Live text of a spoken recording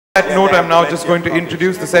On that note, I'm now just going to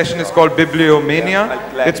introduce the session. It's called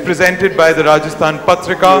Bibliomania. It's presented by the Rajasthan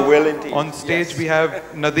Patrika. On stage we have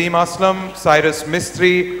Nadeem Aslam, Cyrus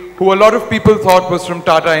Mistry, who a lot of people thought was from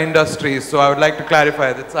Tata Industries. So I would like to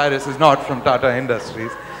clarify that Cyrus is not from Tata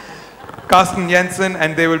Industries. Carsten, Jenson,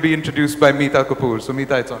 and they will be introduced by Mita, Kapur. So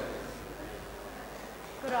Mita, it's on.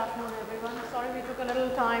 Good afternoon, everyone. Sorry we took a little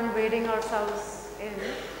time wading ourselves in,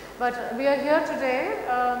 but we are here today.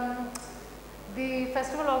 The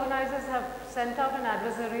festival organizers have sent out an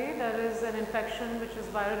advisory. There is an infection which is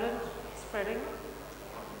virulent, spreading,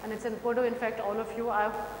 and it's going to infect all of you.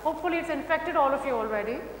 Hopefully it's infected all of you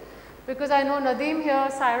already, because I know Nadeem here,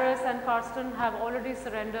 Cyrus and Carsten have already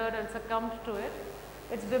surrendered and succumbed to it.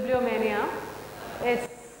 It's Bibliomania. It's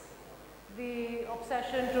the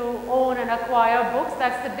obsession to own and acquire books.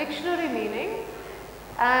 That's the dictionary meaning.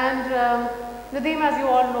 And Nadeem, as you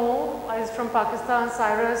all know, is from Pakistan.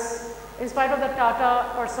 Cyrus, in spite of the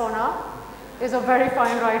Tata persona, is a very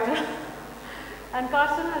fine writer. And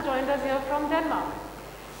Carsten has joined us here from Denmark.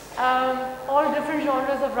 All different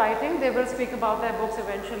genres of writing. They will speak about their books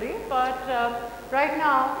eventually. But right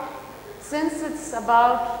now, since it's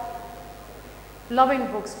about loving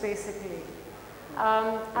books basically,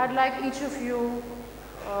 I'd like each of you,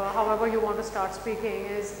 however you want to start speaking,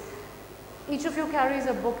 is each of you carries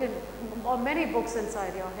a book or many books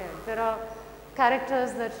inside your head. There are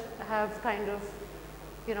characters that have kind of,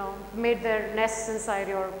 made their nests inside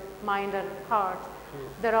your mind and heart.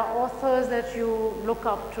 There are authors that you look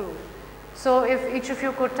up to. So if each of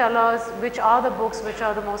you could tell us which are the books which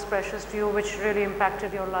are the most precious to you, which really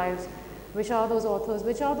impacted your lives, which are those authors,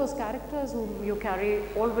 which are those characters whom you carry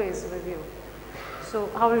always with you. So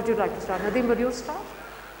how would you like to start? Nadeem, would you start?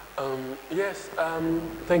 Yes,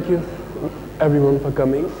 thank you everyone for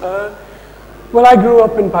coming. Well, I grew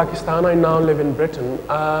up in Pakistan. I now live in Britain.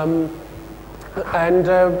 And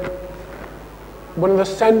one of the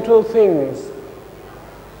central things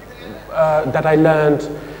that I learned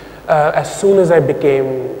as soon as I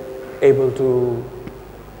became able to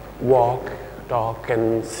walk, talk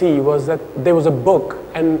and see was that there was a book,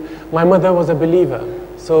 and my mother was a believer.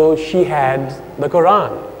 So she had the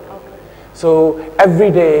Quran. Okay. So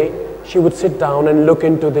every day she would sit down and look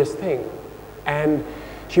into this thing, and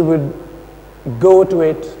she would go to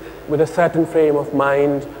it with a certain frame of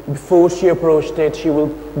mind. Before she approached it, she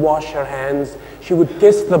would wash her hands, she would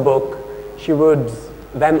kiss the book, she would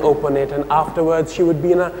then open it, and afterwards she would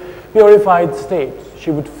be in a purified state.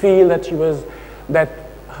 She would feel that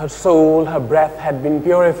her soul, her breath had been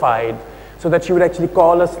purified, so that she would actually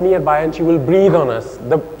call us nearby and she will breathe on us.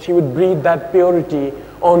 She would breathe that purity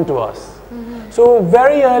onto us. Mm-hmm. So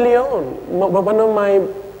very early on, one of my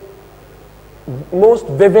most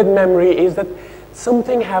vivid memory is that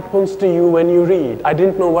something happens to you when you read. I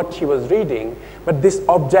didn't know what she was reading, but this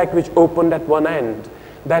object which opened at one end,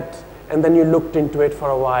 and then you looked into it for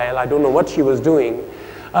a while, I don't know what she was doing,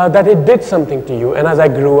 that it did something to you. And as I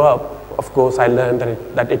grew up, of course, I learned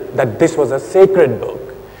that this was a sacred book.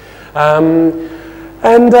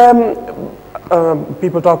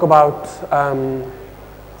 People talk about,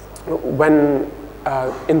 when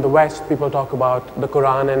in the West, people talk about the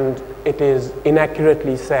Quran, and it is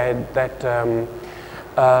inaccurately said that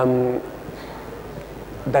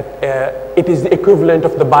it is the equivalent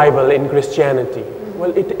of the Bible in Christianity.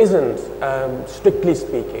 Well, it isn't, strictly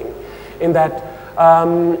speaking, in that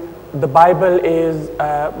the Bible is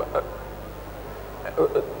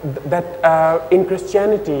in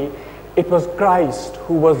Christianity, it was Christ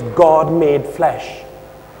who was God made flesh.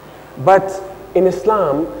 But in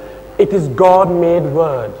Islam, it is God made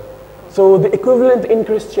word. So the equivalent in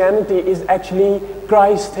Christianity is actually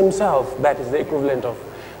Christ himself. That is the equivalent of.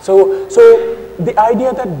 So the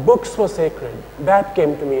idea that books were sacred, that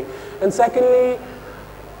came to me. And secondly,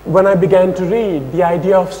 when I began to read, the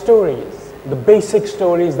idea of stories, the basic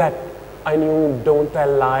stories that I knew, don't tell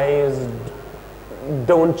lies,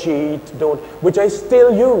 don't cheat, which I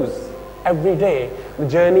still use every day. The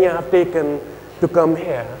journey I have taken to come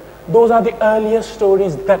here, those are the earliest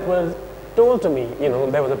stories that were told to me.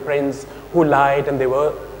 There was a prince who lied, and there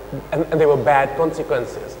were bad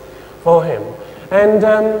consequences for him. And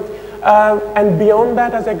beyond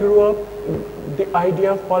that, as I grew up, the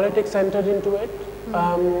idea of politics entered into it.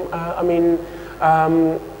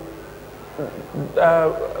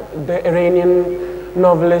 The Iranian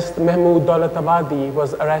novelist Mahmoud Dawlatabadi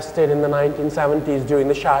was arrested in the 1970s during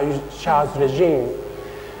the Shah's regime.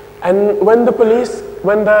 And when the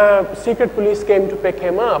secret police came to pick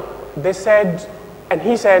him up, he said,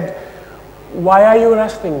 "Why are you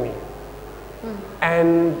arresting me?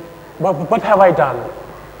 And what have I done?"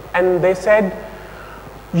 And they said,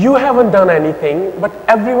 You haven't done anything, but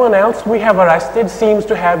everyone else we have arrested seems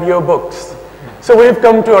to have your books. So we've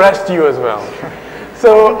come to arrest you as well.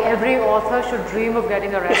 So I think every author should dream of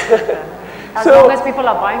getting arrested then, as long as people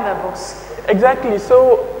are buying their books. Exactly.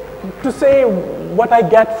 So to say what I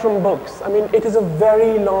get from books, I mean, it is a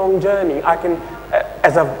very long journey. I can,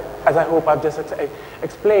 as I hope I've just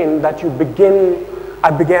explained, that I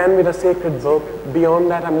began with a sacred book. Beyond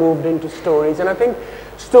that, I moved into stories. And I think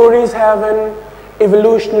stories have an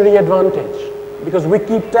evolutionary advantage because we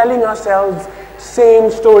keep telling ourselves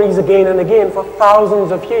same stories again and again for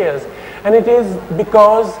thousands of years. And it is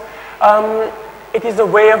because it is a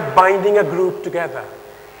way of binding a group together,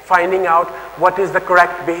 finding out what is the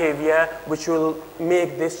correct behavior which will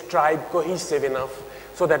make this tribe cohesive enough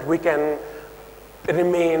so that we can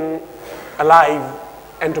remain alive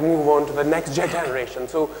and to move on to the next generation.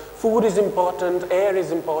 So food is important, air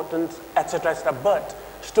is important, etc., etc. But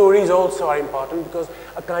stories also are important because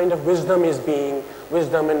a kind of wisdom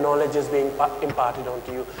and knowledge is being imparted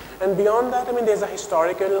onto you. And beyond that, I mean, there's a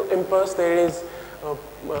historical impulse, there is a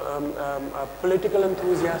political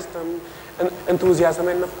enthusiasm,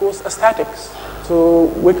 and of course aesthetics. So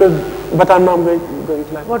we could, but I'm not going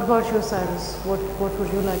to like. What about you, Cyrus? What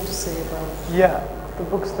would you like to say about the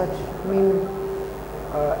books that mean?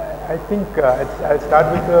 I think I'll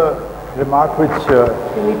start with a remark which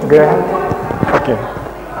You need to be louder. Okay.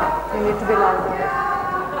 You need to be louder.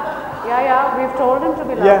 Yeah, we've told him to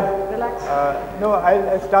be louder. Yeah. Relax. No,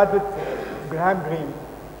 I'll start with Graham Greene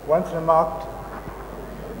once remarked.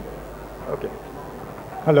 Okay.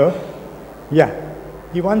 Hello? Yeah.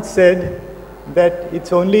 He once said that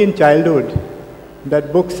it's only in childhood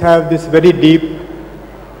that books have this very deep,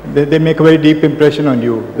 they make a very deep impression on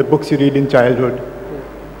you, the books you read in childhood.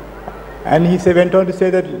 And he went on to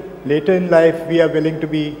say that later in life we are willing to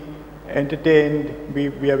be entertained,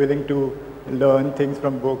 we are willing to learn things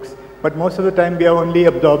from books, but most of the time we are only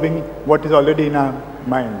absorbing what is already in our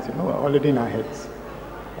minds, already in our heads.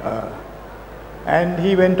 And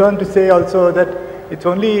he went on to say also that it's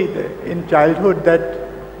only in childhood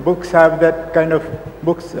that books have that kind of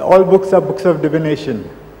books, all books are books of divination,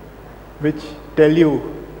 which tell you,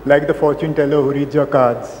 like the fortune teller who reads your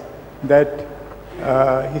cards, that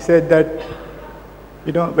he said that,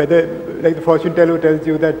 whether, like the fortune teller tells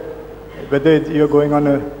you that whether you're going on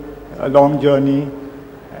a long journey,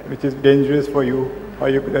 which is dangerous for you,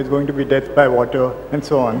 or there's going to be death by water, and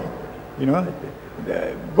so on.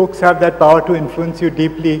 Books have that power to influence you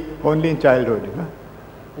deeply only in childhood.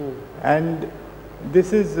 And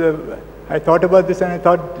this is, I thought about this and I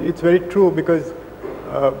thought it's very true because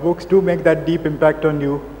books do make that deep impact on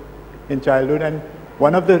you in childhood. And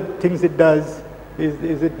one of the things it does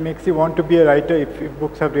is it makes you want to be a writer if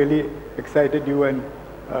books have really excited you and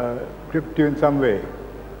gripped you in some way.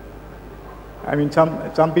 I mean,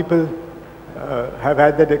 some people have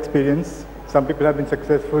had that experience. Some people have been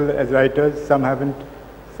successful as writers. Some haven't.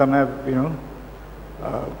 Some have,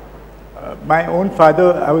 my own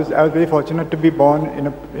father. I was very fortunate to be born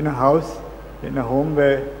in a house, in a home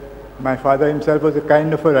where my father himself was a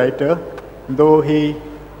kind of a writer, though he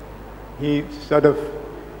sort of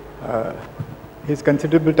his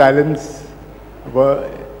considerable talents were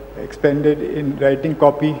expended in writing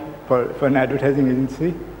copy for an advertising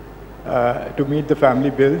agency to meet the family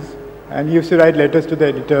bills. And he used to write letters to the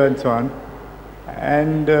editor and so on.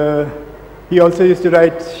 And he also used to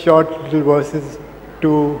write short little verses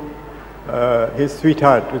to his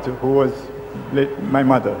sweetheart, who was my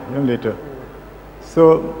mother, later.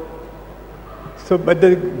 But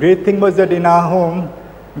the great thing was that in our home,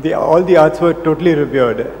 all the arts were totally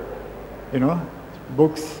revered.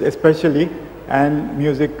 Books especially, and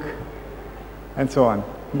music, and so on.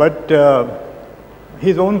 But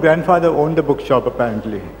his own grandfather owned a bookshop,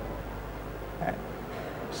 apparently.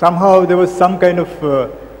 Somehow there was some kind of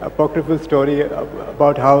apocryphal story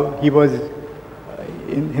about how he was,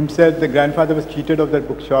 in himself, the grandfather was cheated of that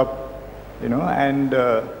bookshop, and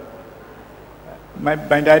my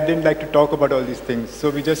dad didn't like to talk about all these things, so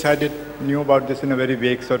we just knew about this in a very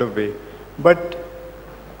vague sort of way. But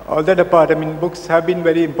all that apart, I mean, books have been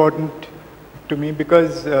very important to me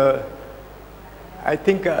because I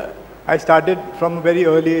think I started from a very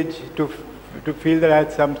early age to feel that I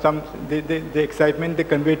had the excitement they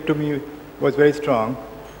conveyed to me was very strong.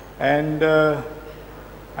 And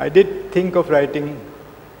I did think of writing,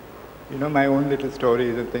 my own little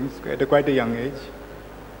stories and things at quite a young age.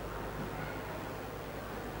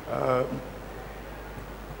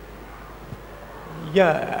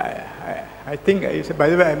 I think, by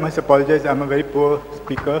the way, I must apologize, I'm a very poor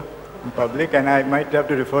speaker in public and I might have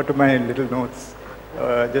to refer to my little notes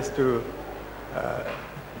just to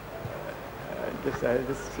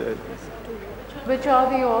Which are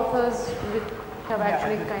the authors which have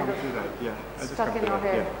actually kind of stuck in your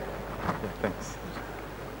head? Yeah, thanks.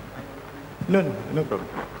 No problem.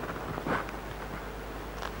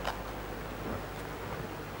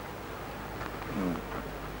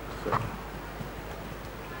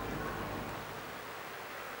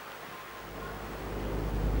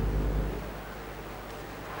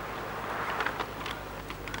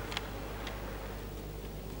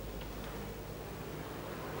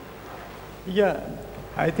 Yeah,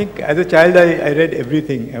 I think as a child I read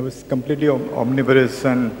everything. I was completely omnivorous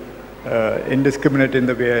and indiscriminate in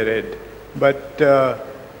the way I read. But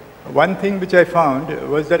one thing which I found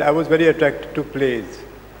was that I was very attracted to plays.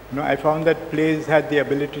 I found that plays had the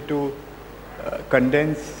ability to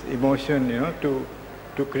condense emotion,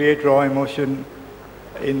 to create raw emotion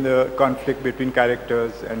in the conflict between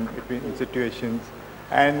characters and between situations.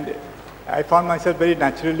 And I found myself very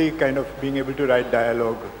naturally kind of being able to write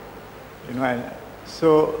dialogue. And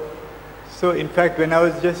so in fact, when I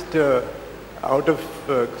was just out of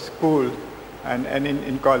school and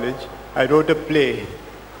in college, I wrote a play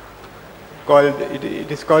called,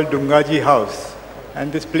 it is called Dungaji House.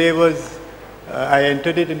 And this play was, I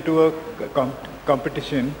entered it into a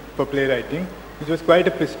competition for playwriting, which was quite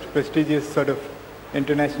a prestigious sort of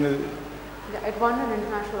international. Yeah, it won an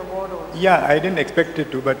international award also. Yeah, I didn't expect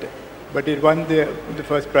it to, but it won the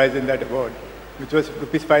first prize in that award, which was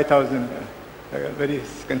rupees 5,000, a very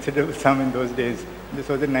considerable sum in those days. This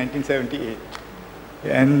was in 1978.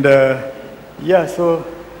 And yeah, so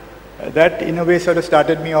that in a way sort of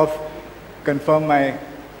started me off, confirmed my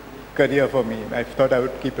career for me. I thought I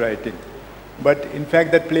would keep writing. But in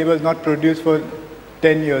fact, that play was not produced for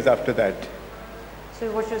 10 years after that.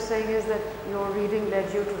 So what you're saying is that your reading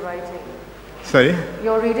led you to writing? Sorry?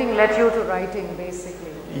 Your reading led you to writing,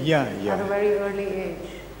 basically. Yeah. At a very early age.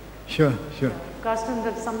 Sure. Carsten,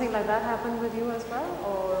 did something like that happen with you as well,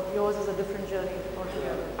 or yours is a different journey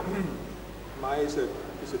altogether? Mine is a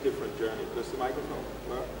different journey. Does the microphone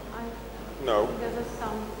work? No. There's a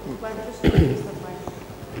sound. Why don't you use the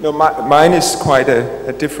mic? No, mine is quite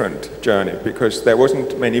a different journey because there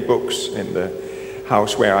wasn't many books in the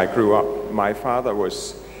house where I grew up. My father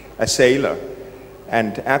was a sailor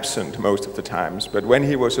and absent most of the times, but when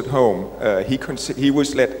he was at home, he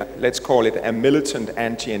was, let's call it, a militant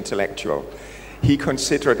anti-intellectual. He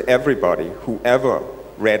considered everybody who ever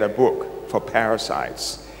read a book for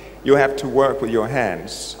parasites. You have to work with your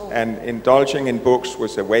hands, and indulging in books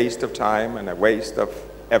was a waste of time and a waste of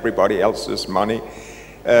everybody else's money.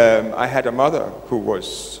 I had a mother who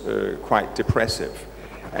was quite depressive,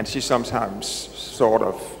 and she sometimes sort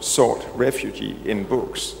of sought refuge in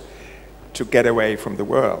books to get away from the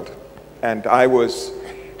world. And I was,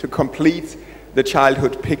 to complete the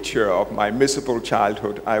childhood picture of my miserable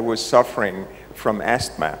childhood, I was suffering from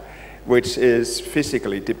asthma, which is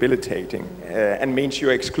physically debilitating and means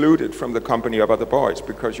you're excluded from the company of other boys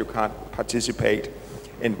because you can't participate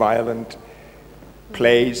in violent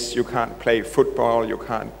plays, you can't play football, you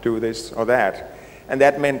can't do this or that. And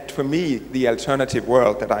that meant for me, the alternative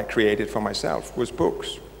world that I created for myself was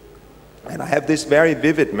books. And I have this very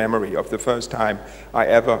vivid memory of the first time I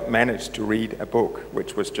ever managed to read a book,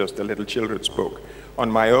 which was just a little children's book, on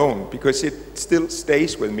my own, because it still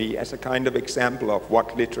stays with me as a kind of example of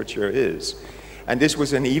what literature is. And this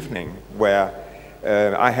was an evening where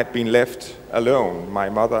I had been left alone. My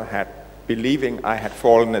mother had, believing I had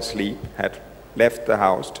fallen asleep, had left the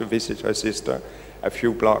house to visit her sister a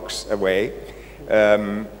few blocks away.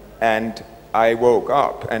 And I woke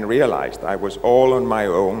up and realized I was all on my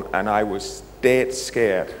own and I was dead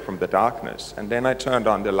scared from the darkness. And then I turned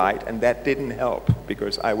on the light and that didn't help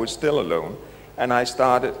because I was still alone. And I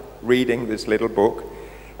started reading this little book.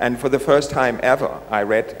 And for the first time ever, I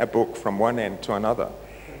read a book from one end to another.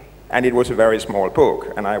 And it was a very small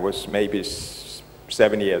book, and I was maybe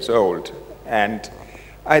 7 years old. And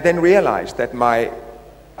I then realized that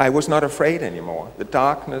I was not afraid anymore. The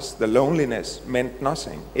darkness, the loneliness meant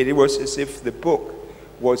nothing. It was as if the book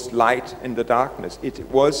was light in the darkness. It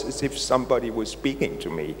was as if somebody was speaking to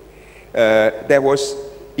me. There was,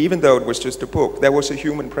 even though it was just a book, there was a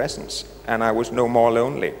human presence, and I was no more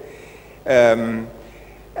lonely. And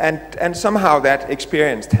somehow that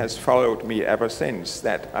experience has followed me ever since,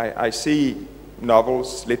 that I see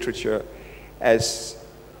novels, literature, as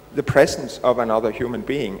the presence of another human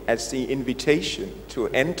being, as the invitation to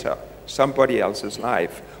enter somebody else's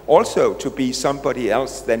life, also to be somebody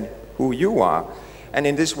else than who you are. And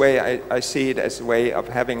in this way, I see it as a way of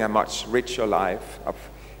having a much richer life, of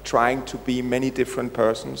trying to be many different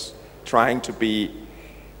persons, trying to be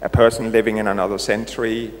a person living in another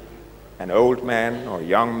century, an old man or a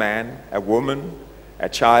young man, a woman, a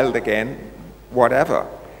child again, whatever.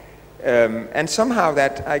 And somehow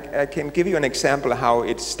that, I can give you an example how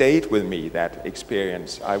it stayed with me, that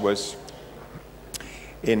experience. I was,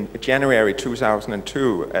 in January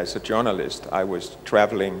 2002, as a journalist, I was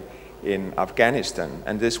traveling in Afghanistan,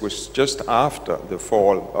 and this was just after the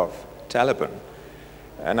fall of Taliban.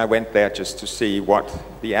 And I went there just to see what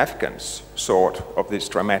the Afghans thought of this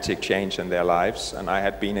dramatic change in their lives. And I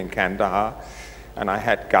had been in Kandahar, and I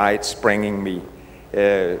had guides bringing me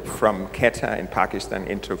from Quetta in Pakistan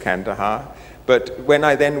into Kandahar. But when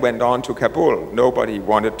I then went on to Kabul, nobody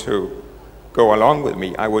wanted to go along with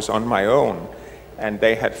me. I was on my own, and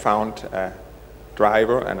they had found a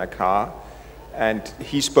driver and a car, and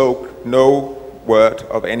he spoke no word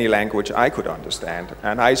of any language I could understand,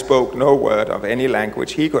 and I spoke no word of any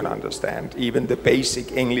language he could understand. Even the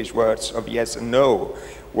basic English words of yes and no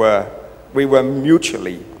we were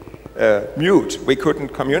mutually mute. We couldn't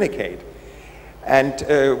communicate.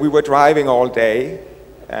 And we were driving all day,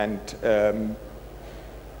 and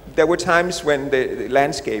there were times when the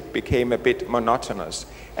landscape became a bit monotonous.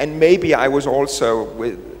 And maybe I was also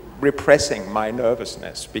repressing my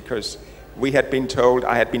nervousness, because I had been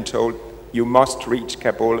told, you must reach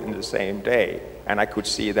Kabul in the same day. And I could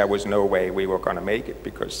see there was no way we were going to make it,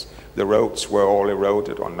 because the roads were all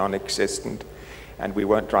eroded or non-existent, and we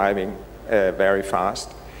weren't driving very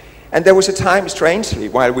fast. And there was a time, strangely,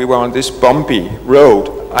 while we were on this bumpy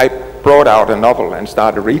road, I brought out a novel and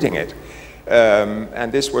started reading it.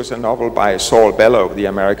 And this was a novel by Saul Bellow, the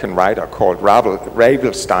American writer, called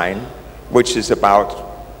Ravelstein, which is about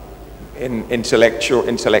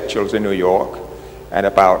intellectuals in New York, and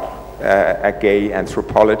about a gay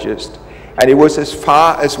anthropologist. And it was as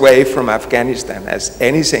far away from Afghanistan as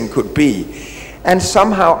anything could be. And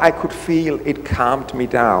somehow I could feel it calmed me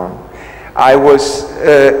down. I was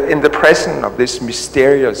in the presence of this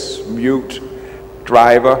mysterious, mute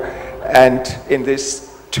driver, and in this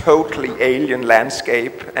totally alien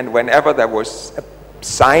landscape, and whenever there was a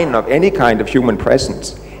sign of any kind of human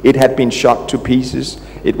presence, it had been shot to pieces.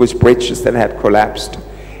 It was bridges that had collapsed.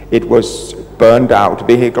 It was burned out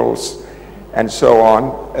vehicles, and so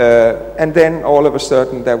on. And then all of a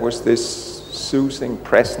sudden there was this soothing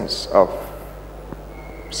presence of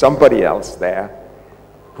somebody else there,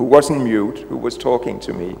 who wasn't mute, who was talking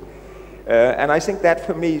to me. And I think that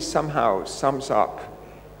for me somehow sums up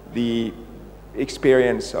the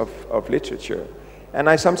experience of literature. And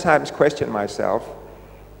I sometimes question myself,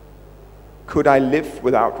 could I live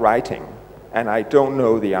without writing? And I don't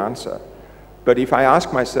know the answer. But if I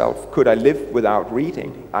ask myself, could I live without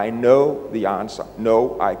reading? I know the answer.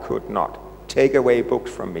 No, I could not. Take away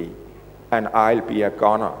books from me, and I'll be a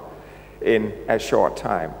goner in a short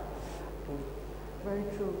time. Very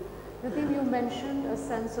true. Nadeem, you mentioned a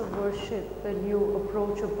sense of worship when you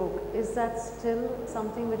approach a book. Is that still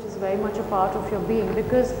something which is very much a part of your being?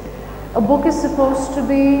 Because a book is supposed to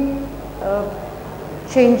be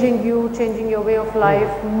changing you, changing your way of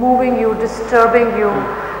life, moving you, disturbing you.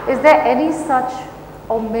 Is there any such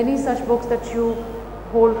or many such books that you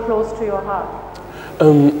hold close to your heart?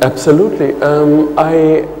 Absolutely.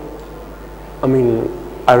 I mean,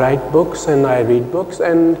 I write books and I read books,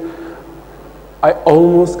 and I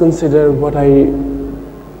almost consider what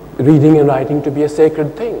reading and writing to be a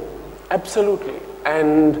sacred thing. Absolutely.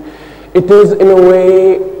 And it is, in a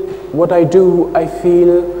way, what I do, I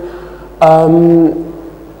feel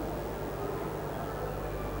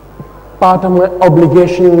part of my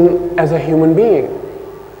obligation as a human being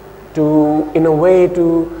to, in a way,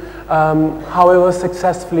 to, however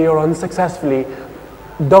successfully or unsuccessfully,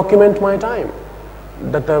 document my time.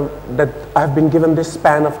 That I've been given this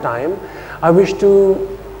span of time. I wish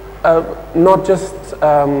to not just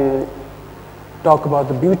talk about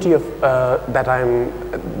the beauty of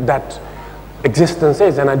that existence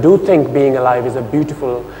is, and I do think being alive is a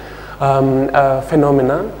beautiful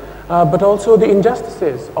phenomenon, but also the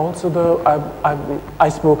injustices, also I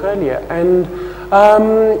spoke earlier, and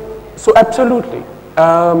so absolutely.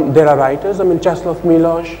 There are writers. I mean, Czesław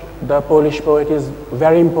Miłosz, the Polish poet, is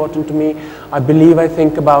very important to me. I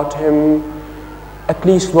think about him at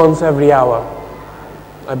least once every hour,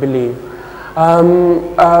 I believe.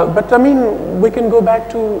 But I mean, we can go back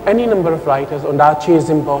to any number of writers. Ondaatje is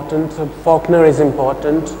important, Faulkner is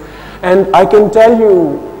important, and I can tell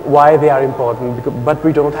you why they are important, but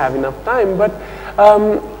we don't have enough time. But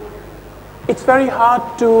it's very hard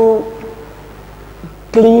to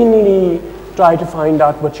cleanly try to find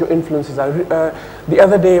out what your influences are. The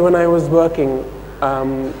other day when I was working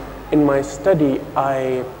in my study,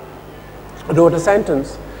 I wrote a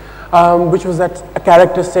sentence which was that a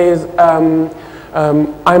character says,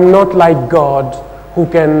 I'm not like God who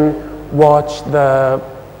can watch the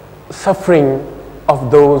suffering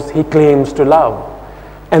of those he claims to love.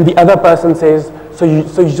 And the other person says, so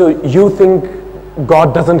you think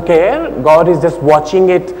God doesn't care? God is just watching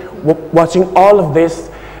it, watching all of this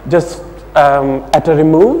just at a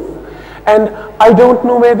remove? And I don't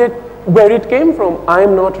know where it came from.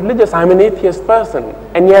 I'm not religious, I'm an atheist person.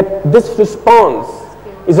 And yet this response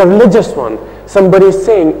is a religious one. Somebody is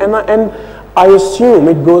saying, and I assume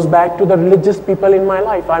it goes back to the religious people in my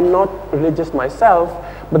life. I'm not religious myself,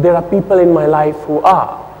 but there are people in my life who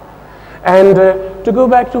are. And to go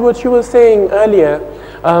back to what you were saying earlier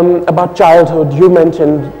about childhood, you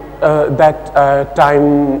mentioned that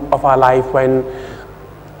time of our life when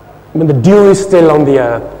the dew is still on the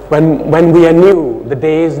earth, when we are new, the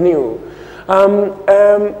day is new.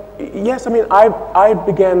 Yes, I mean, I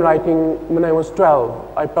began writing when I was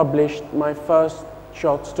 12. I published my first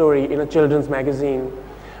short story in a children's magazine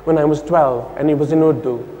when I was 12, and it was in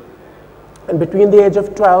Urdu. And between the age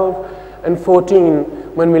of 12 and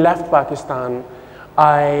 14, when we left Pakistan,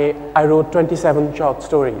 I wrote 27 short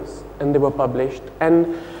stories, and they were published.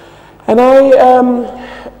 And I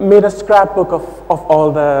made a scrapbook of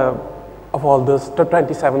all those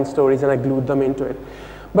 27 stories, and I glued them into it.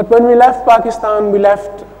 But when we left Pakistan, we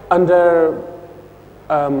left under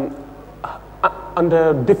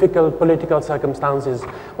difficult political circumstances.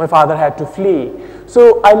 My father had to flee.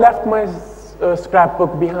 So I left my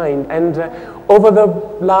scrapbook behind, and over the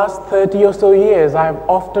last 30 or so years, I've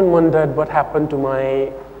often wondered what happened to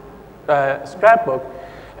my scrapbook.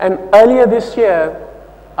 And earlier this year,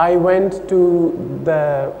 I went to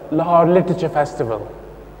the Lahore Literature Festival.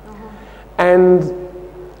 And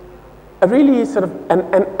a really sort of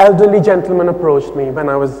an elderly gentleman approached me when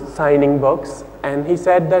I was signing books, and he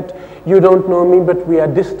said that, you don't know me, but we are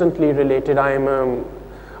distantly related. I am an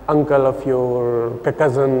uncle of your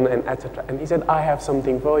cousin, and etc. And he said, I have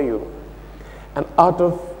something for you. And out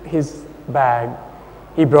of his bag,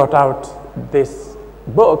 he brought out this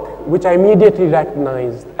book, which I immediately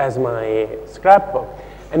recognized as my scrapbook.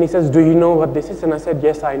 And he says, do you know what this is? And I said,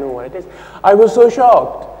 yes, I know what it is. I was so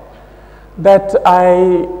shocked that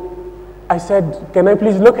I said, can I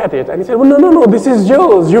please look at it? And he said, well, no, this is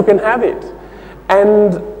yours, you can have it.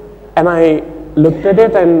 And I looked at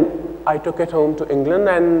it, and I took it home to England,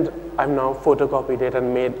 and I've now photocopied it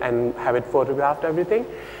and have it photographed, everything.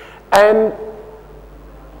 And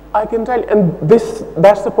I can tell you, and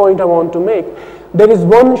that's the point I want to make. There is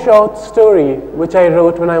one short story which I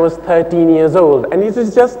wrote when I was 13 years old, and it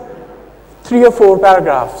is just 3 or 4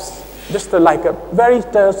 paragraphs, just like a very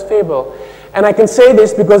terse fable. And I can say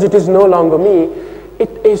this because it is no longer me.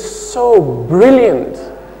 It is so brilliant.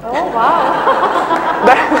 Oh, wow.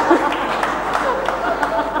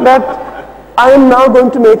 that I am now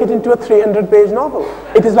going to make it into a 300-page novel.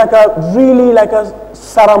 It is like really like a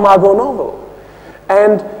Saramago novel.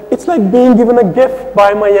 And it's like being given a gift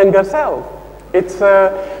by my younger self. It's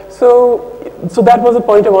so that was the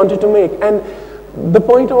point I wanted to make. And the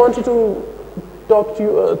point I wanted to talk to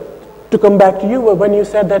you, to come back to you, when you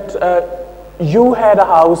said that you had a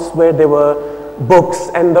house where there were books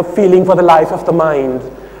and the feeling for the life of the mind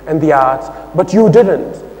and the arts, but you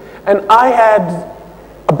didn't. And I had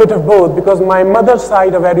a bit of both, because my mother's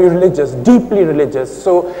side are very religious, deeply religious.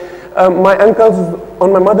 So my uncles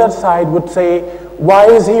on my mother's side would say, why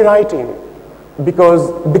is he writing?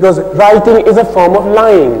 Because writing is a form of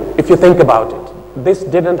lying, if you think about it. This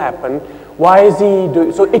didn't happen. Why is he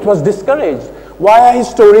doing? So it was discouraged. Why are his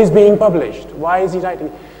stories being published? Why is he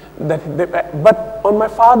writing? But on my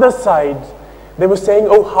father's side, they were saying,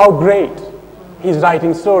 oh, how great, he's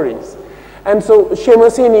writing stories. And so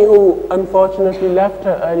Shemasini, who unfortunately left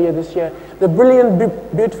her earlier this year, the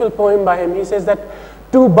brilliant, beautiful poem by him, he says that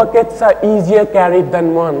 2 buckets are easier carried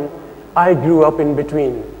than 1. I grew up in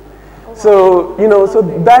between. So, so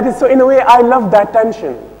that is, so in a way, I love that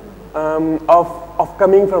tension of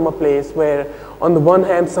coming from a place where, on the one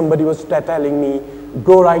hand, somebody was telling me,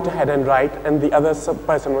 go right ahead and write, and the other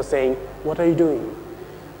person was saying, what are you doing?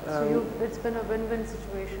 So it's been a win-win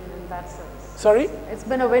situation in that sense. Sorry? It's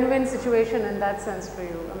been a win-win situation in that sense for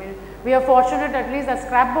you. I mean, we are fortunate at least that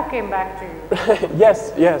scrapbook came back to you.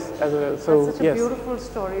 Yes. That's such a beautiful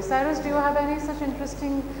story. Cyrus, do you have any such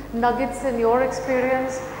interesting nuggets in your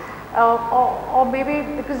experience? Or maybe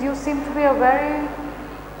because you seem to be a very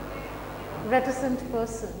reticent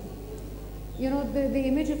person. You know, the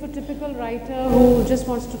image of a typical writer who just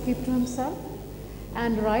wants to keep to himself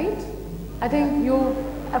and write. I think you,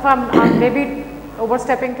 if I'm maybe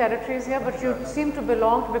overstepping territories here, but you seem to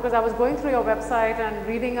belong to, because I was going through your website and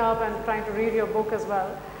reading up and trying to read your book as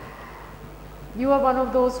well. You are one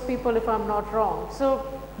of those people, if I'm not wrong. So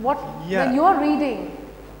what, Yeah. when you are reading,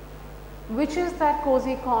 which is that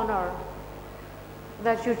cozy corner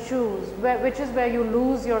that you choose, which is where you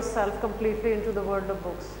lose yourself completely into the world of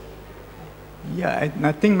books? Yeah,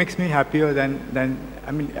 nothing makes me happier than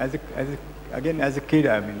I mean, as a kid,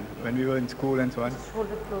 I mean, when we were in school and so on. Just hold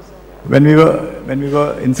it closer. When we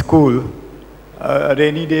were in school, a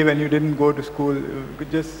rainy day when you didn't go to school, you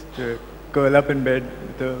could just curl up in bed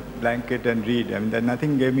with a blanket and read. I mean, that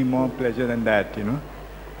nothing gave me more pleasure than that, you know.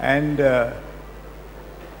 And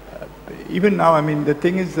even now, I mean, the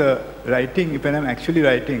thing is, writing. When I'm actually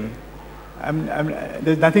writing,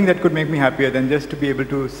 there's nothing that could make me happier than just to be able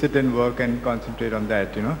to sit and work and concentrate on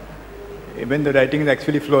that, you know. When the writing is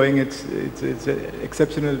actually flowing, it's an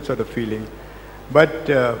exceptional sort of feeling. But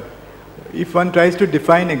if one tries to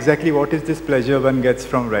define exactly what is this pleasure one gets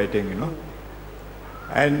from writing, you know,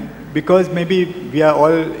 and because maybe we are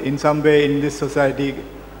all in some way in this society,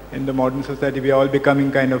 in the modern society, we are all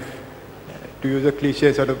becoming kind of, to use a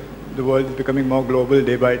cliche, sort of, the world is becoming more global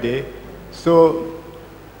day by day. So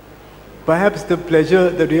perhaps the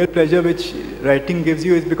real pleasure which writing gives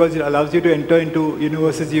you is because it allows you to enter into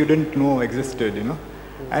universes you didn't know existed, you know.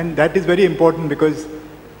 And that is very important because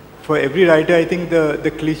for every writer, I think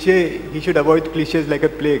the cliche, he should avoid cliches like a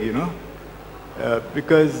plague, you know.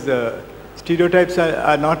 Because stereotypes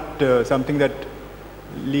are not something that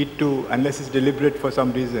lead to, unless it's deliberate for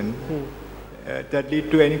some reason, that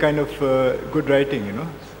lead to any kind of good writing, you know.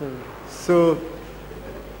 So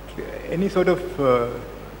any sort of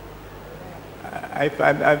I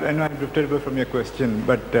know I'm drifted away from your question,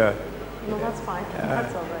 but no, that's fine.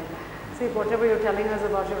 That's all right. See, whatever you're telling us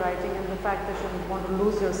about your writing and the fact that you want to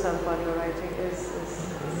lose yourself while you're writing is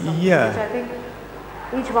something Yeah. which I think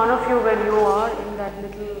each one of you, when you are in that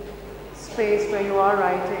little space where you are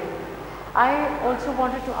writing. I also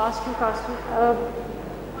wanted to ask you, Carsten,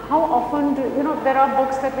 how often do you know, there are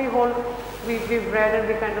books that we hold, we've read and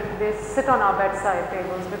they sit on our bedside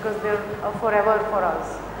tables because they're forever for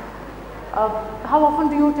us. How often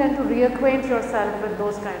do you tend to reacquaint yourself with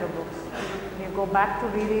those kind of books? Do you go back to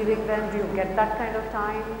rereading them? Do you get that kind of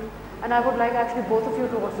time? And I would like actually both of you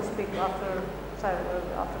to also speak after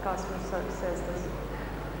Carsten says this.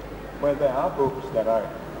 Well, there are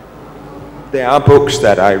books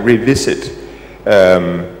that I revisit,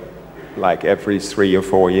 like every 3 or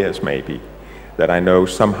 4 years maybe, that I know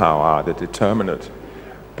somehow are the determinate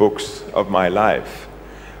books of my life.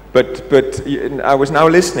 But I was now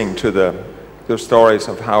listening to the stories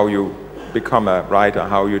of how you become a writer,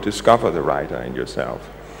 how you discover the writer in yourself.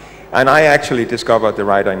 And I actually discovered the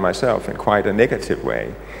writer in myself in quite a negative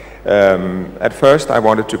way. At first I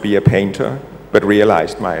wanted to be a painter, but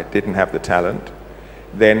realized I didn't have the talent.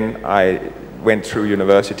 Then I went through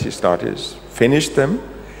university studies, finished them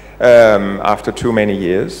after too many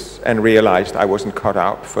years, and realized I wasn't cut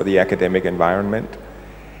out for the academic environment.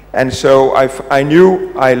 And so I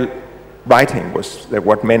knew writing was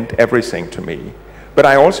what meant everything to me. But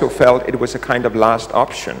I also felt it was a kind of last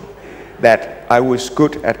option, that I was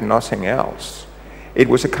good at nothing else. It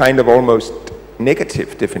was a kind of almost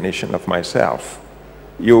negative definition of myself.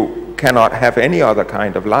 You cannot have any other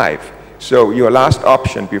kind of life. So your last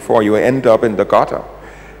option before you end up in the gutter,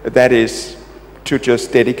 that is to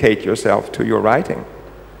just dedicate yourself to your writing.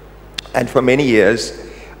 And for many years,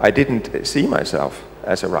 I didn't see myself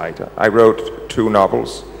as a writer. I wrote 2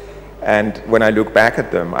 novels, and when I look back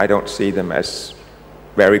at them, I don't see them as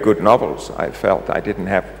very good novels. I felt I didn't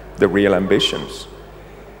have the real ambitions.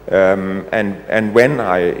 And when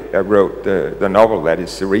I wrote the novel, that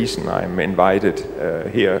is the reason I'm invited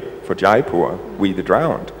here for Jaipur, We the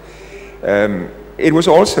Drowned, it was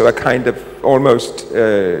also a kind of almost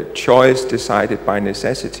choice decided by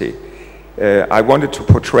necessity. I wanted to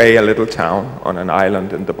portray a little town on an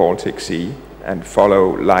island in the Baltic Sea and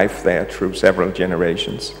follow life there through several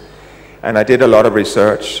generations. And I did a lot of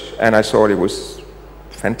research, and I thought it was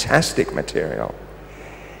fantastic material.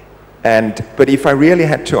 But if I really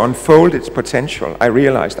had to unfold its potential, I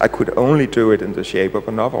realized I could only do it in the shape of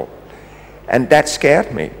a novel. And that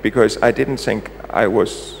scared me, because I didn't think I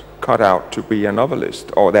was cut out to be a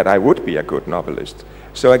novelist, or that I would be a good novelist.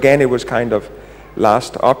 So again, it was kind of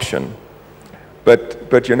last option.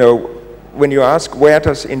 But you know, when you ask where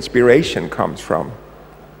does inspiration come from,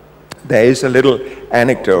 there is a little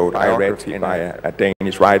anecdote I read by a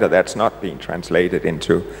Danish writer that's not being translated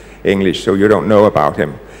into English, so you don't know about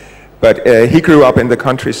him. But he grew up in the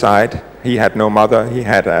countryside. He had no mother. He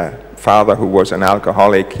had a father who was an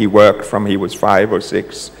alcoholic. He worked from he was 5 or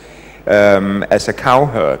 6 as a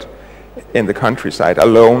cowherd in the countryside,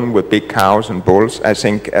 alone with big cows and bulls. I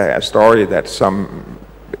think a story that some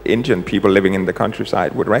Indian people living in the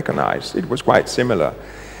countryside would recognize. It was quite similar.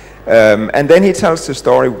 And then he tells the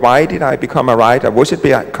story, why did I become a writer? Was it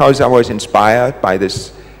because I was inspired by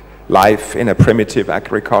this life in a primitive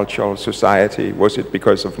agricultural society? Was it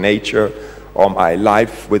because of nature or my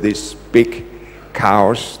life with these big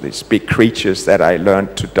cows, these big creatures that I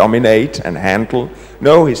learned to dominate and handle?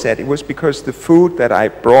 No, he said, it was because the food that I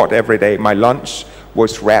brought every day, my lunch,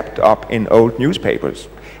 was wrapped up in old newspapers.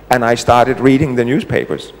 And I started reading the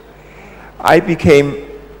newspapers.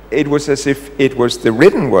 It was as if it was the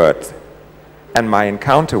written word and my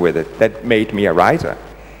encounter with it that made me a writer.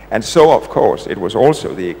 And so, of course, it was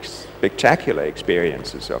also the spectacular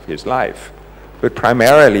experiences of his life. But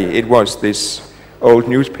primarily, it was this old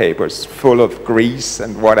newspapers full of grease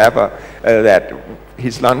and whatever that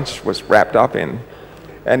his lunch was wrapped up in.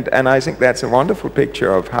 And I think that's a wonderful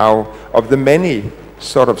picture of the many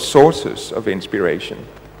sort of sources of inspiration.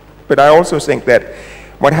 But I also think that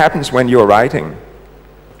what happens when you're writing,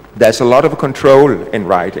 there's a lot of control in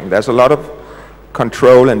writing. There's a lot of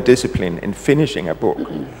control and discipline in finishing a book.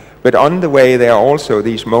 But on the way, there are also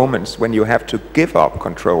these moments when you have to give up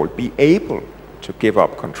control, be able to give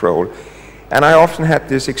up control. And I often had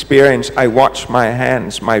this experience. I watch my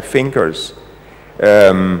hands, my fingers,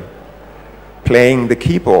 playing the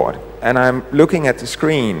keyboard. And I'm looking at the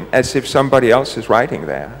screen as if somebody else is writing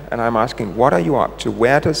there. And I'm asking, what are you up to?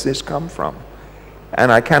 Where does this come from?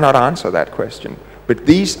 And I cannot answer that question. But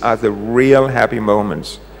these are the real happy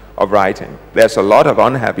moments of writing. There's a lot of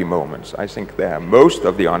unhappy moments. I think there are most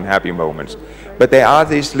of the unhappy moments. But there are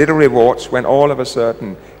these little rewards when all of a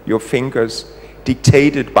sudden your fingers,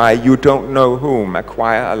 dictated by you don't know whom,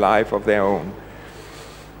 acquire a life of their own.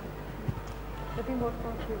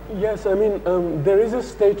 Yes, I mean, there is a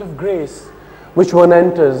state of grace which one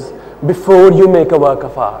enters before you make a work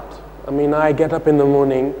of art. I mean, I get up in the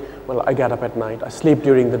morning, well, I get up at night, I sleep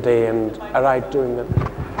during the day, and I write during the...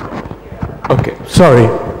 Okay, sorry.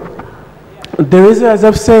 There is, as I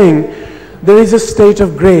was saying, there is a state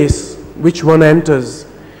of grace which one enters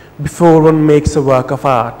before one makes a work of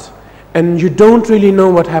art. And you don't really know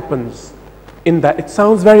what happens in that. It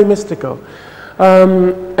sounds very mystical.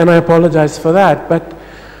 And I apologize for that. But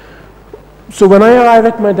so when I arrive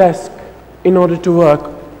at my desk in order to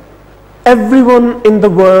work, everyone in the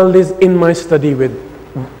world is in my study with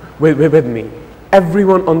me.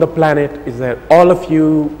 Everyone on the planet is there. All of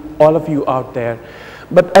you out there.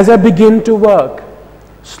 But as I begin to work,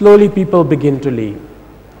 slowly people begin to leave.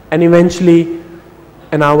 And eventually,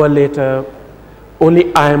 an hour later,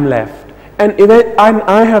 only I am left. And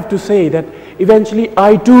I have to say that eventually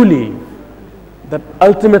I too leave. That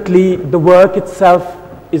ultimately the work itself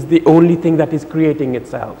is the only thing that is creating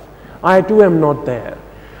itself. I too am not there.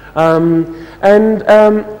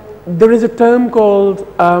 There is a term called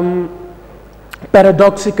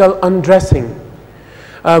paradoxical undressing,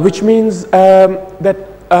 which means that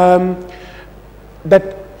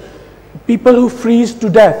people who freeze to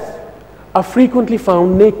death are frequently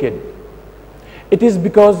found naked. It is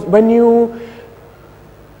because when you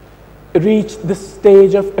reach the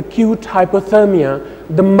stage of acute hypothermia,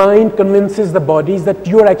 the mind convinces the bodies that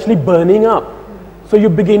you are actually burning up. So you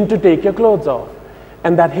begin to take your clothes off,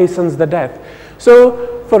 and that hastens the death.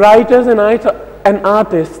 So for writers and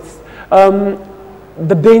artists,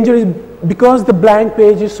 the danger is because the blank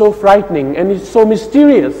page is so frightening and it's so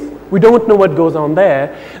mysterious, we don't know what goes on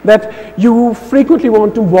there, that you frequently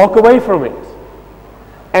want to walk away from it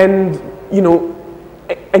and, you know,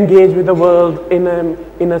 engage with the world in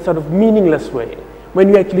a sort of meaningless way, when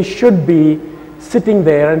you actually should be sitting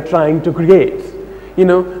there and trying to create. You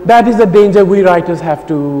know, that is the danger we writers have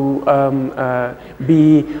to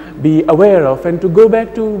be aware of. And to go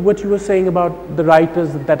back to what you were saying about the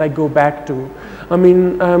writers that I go back to, I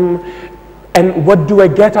mean, and what do I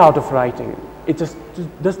get out of writing? It just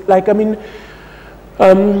like, I mean,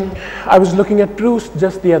 I was looking at Proust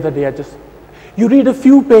just the other day. You read a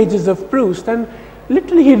few pages of Proust and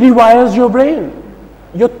literally he rewires your brain.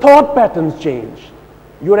 Your thought patterns change.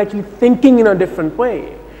 You're actually thinking in a different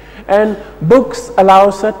way. And books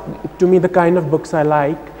allow to me the kind of books I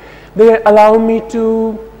like. They allow me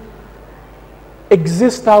to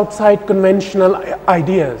exist outside conventional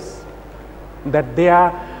ideas. That they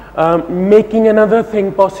are making another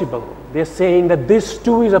thing possible. They're saying that this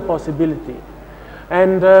too is a possibility.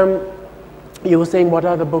 And you were saying what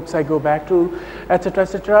are the books I go back to, etc.,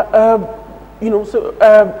 etc. You know, so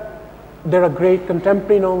there are great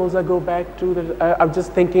contemporary novels I go back to. That I'm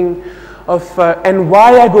just thinking of, and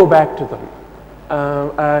why I go back to them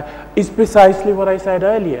is precisely what I said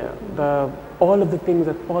earlier. All of the things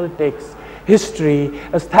that politics, history,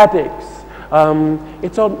 aesthetics,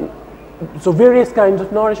 it's all so various kinds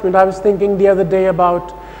of nourishment. I was thinking the other day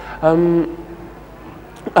about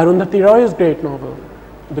Arundhati Roy's great novel,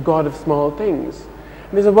 The God of Small Things.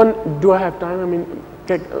 There's a one, do I have time? I mean,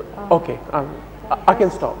 okay, I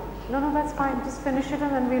can stop. No, that's fine. Just finish it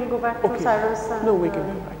and then we'll go back to Cyrus. And, no, we can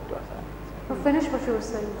go back to Cyrus. No, finish what you were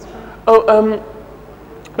saying. It's fine. Oh,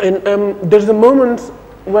 there's a moment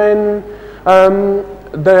when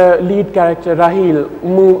the lead character, Rahil,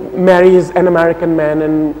 marries an American man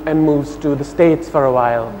and moves to the States for a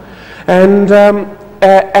while. And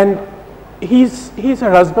he's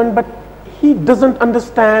her husband, but he doesn't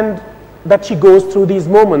understand that she goes through these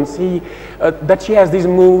moments, that she has these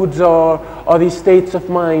moods or these states of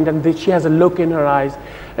mind, and that she has a look in her eyes.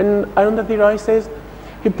 And Arundhati Roy says,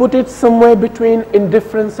 he put it somewhere between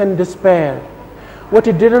indifference and despair. What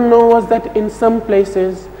he didn't know was that in some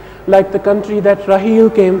places, like the country that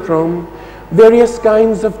Rahil came from, various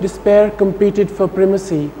kinds of despair competed for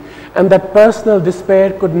primacy, and that personal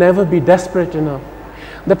despair could never be desperate enough.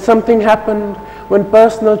 That something happened when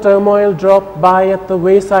personal turmoil dropped by at the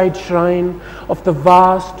wayside shrine of the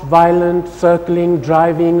vast, violent, circling,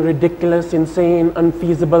 driving, ridiculous, insane,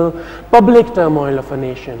 unfeasible, public turmoil of a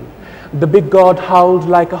nation. The big god howled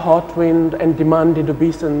like a hot wind and demanded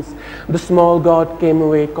obeisance. The small god came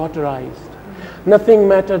away cauterized. Nothing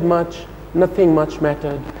mattered much, nothing much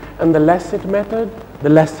mattered, and the less it mattered, the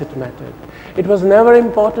less it mattered. It was never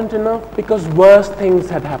important enough because worse things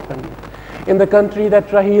had happened. In the country that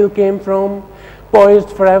Rahil came from, poised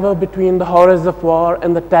forever between the horrors of war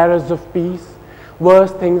and the terrors of peace,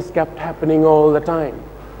 worse things kept happening all the time.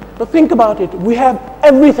 So think about it. We have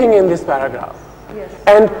everything in this paragraph. Yes.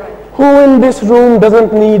 And who in this room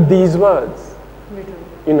doesn't need these words? We do.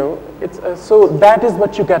 You know, it's so that is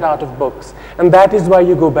what you get out of books, and that is why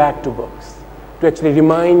you go back to books, to actually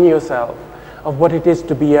remind yourself of what it is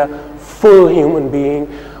to be a full human being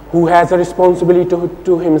who has a responsibility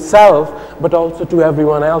to himself, but also to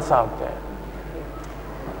everyone else out there.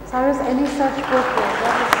 Cyrus, any such book?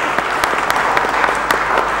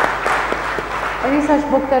 Any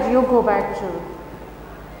such book that you go back to?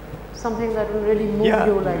 Something that will really move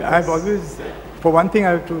you like this? I've always, for one thing,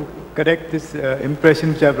 I have to correct this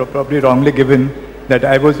impression which I've probably wrongly given, that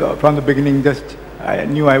I was from the beginning I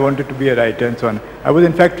knew I wanted to be a writer and so on. I was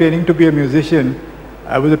in fact training to be a musician.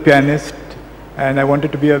 I was a pianist, and I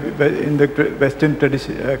wanted to be in the Western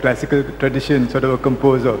tradition, classical tradition, sort of a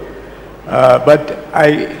composer. But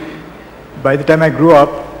by the time I grew up,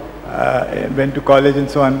 went to college and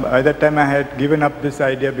so on, by that time I had given up this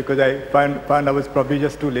idea because I found I was probably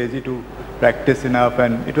just too lazy to practice enough,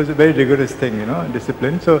 and it was a very rigorous thing, you know,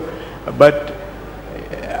 discipline. So, but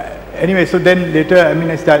anyway, so then later, I mean,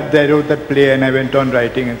 I wrote that play and I went on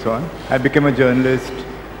writing and so on. I became a journalist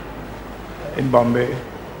in Bombay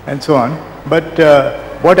and so on. But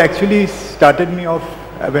what actually started me off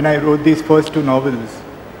when I wrote these first two novels,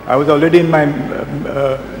 I was already in my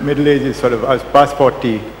middle ages, sort of, I was past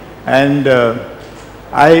 40, and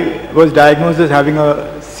I was diagnosed as having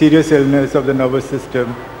a serious illness of the nervous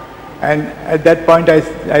system. And at that point,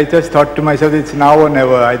 I just thought to myself, it's now or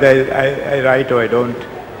never, either I write or I don't,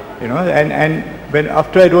 you know. And when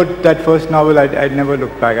after I wrote that first novel, I never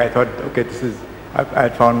looked back. I thought, okay, I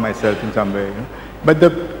had found myself in some way, you know. But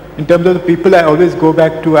in terms of the people I always go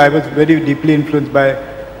back to, I was very deeply influenced by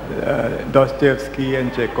Dostoevsky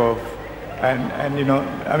and Chekhov, and you know,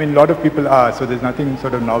 I mean, a lot of people are, so there's nothing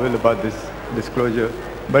sort of novel about this disclosure.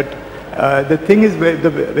 But the thing is, the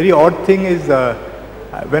very odd thing is,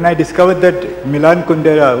 when I discovered that Milan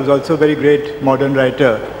Kundera, who's also a very great modern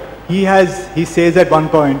writer, he says at one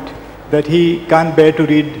point that he can't bear to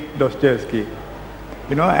read Dostoevsky,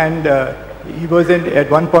 you know, and he was at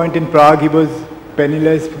one point in Prague, he was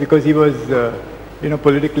penniless because he was, you know,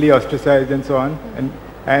 politically ostracized and so on.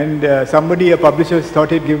 And a publisher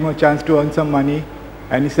thought he'd give him a chance to earn some money,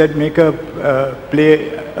 and he said, make a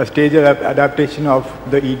stage adaptation of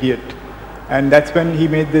The Idiot. And that's when he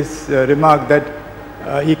made this remark that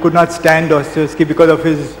he could not stand Dostoevsky because of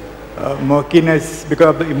his murkiness, because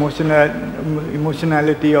of the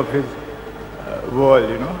emotionality of his world,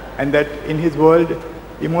 you know, and that in his world,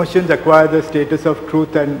 emotions acquire the status of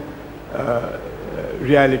truth and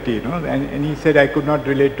reality, you know, and he said I could not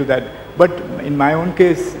relate to that. But in my own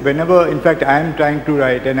case, whenever, in fact, I am trying to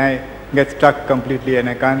write and I get stuck completely and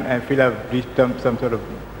I feel I've reached some sort of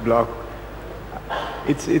block,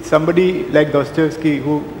 it's somebody like Dostoevsky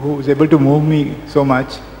who's able to move me so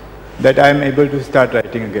much that I'm able to start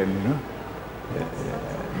writing again, you know.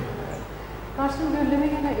 Carsten, we're living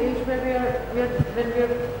in an age where when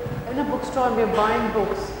we're in a bookstore and we're buying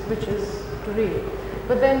books, which is to read.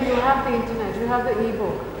 But then you have the internet, you have the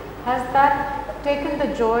e-book. Has that taken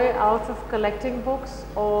the joy out of collecting books,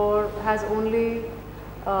 or has only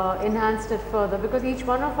enhanced it further? Because each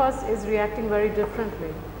one of us is reacting very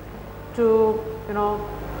differently to, you know,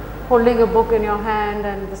 holding a book in your hand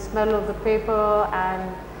and the smell of the paper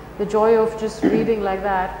and the joy of just reading like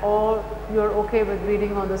that, or you're okay with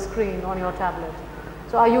reading on the screen on your tablet.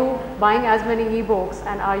 So are you buying as many e-books,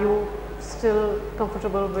 and are you still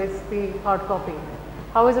comfortable with the hard copy?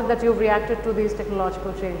 How is it that you've reacted to these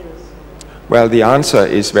technological changes? Well, the answer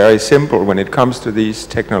is very simple. When it comes to these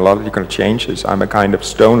technological changes, I'm a kind of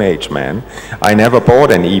Stone Age man. I never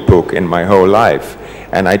bought an e-book in my whole life,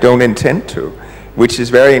 and I don't intend to, which is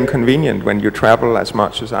very inconvenient when you travel as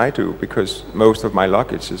much as I do, because most of my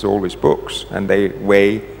luggage is always books, and they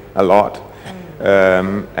weigh a lot.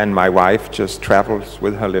 And my wife just travels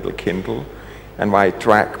with her little Kindle, and I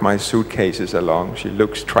drag my suitcases along. She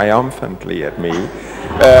looks triumphantly at me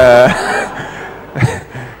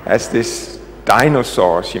as this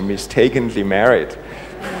dinosaur she mistakenly married,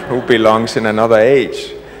 who belongs in another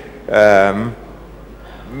age. But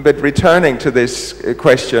returning to this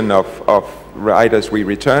question of writers we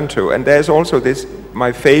return to, and there's also this,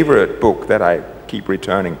 my favorite book that I keep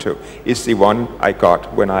returning to is the one I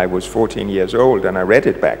got when I was 14 years old, and I read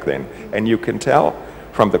it back then, and you can tell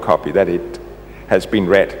from the copy that it has been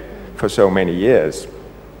read for so many years.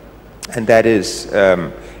 And that is,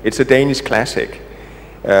 it's a Danish classic,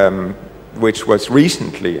 which was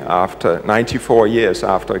recently, after 94 years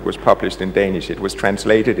after it was published in Danish, it was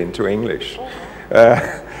translated into English,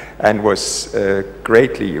 and was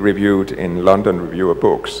greatly reviewed in London Review of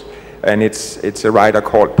Books. And it's a writer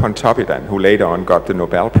called Pontoppidan, who later on got the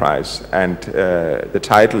Nobel Prize, and the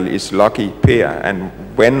title is Lucky Per. And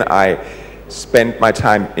when I spend my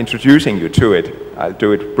time introducing you to it, I'll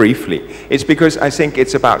do it briefly. It's because I think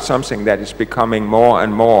it's about something that is becoming more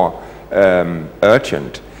and more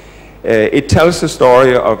urgent. It tells the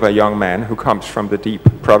story of a young man who comes from the deep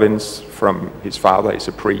province. From his father is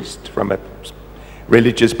a priest, from a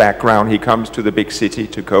religious background. He comes to the big city,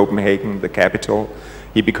 to Copenhagen, the capital.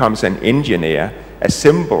 He becomes an engineer, a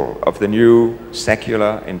symbol of the new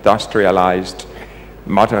secular, industrialized,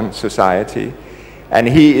 modern society. And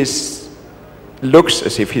he looks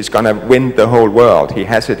as if he's going to win the whole world. He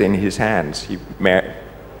has it in his hands. He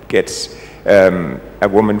gets a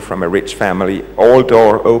woman from a rich family. All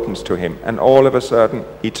door opens to him, and all of a sudden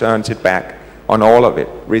he turns it back on all of it,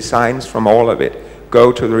 resigns from all of it,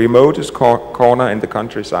 go to the remotest corner in the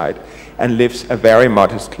countryside, and lives a very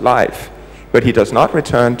modest life. But he does not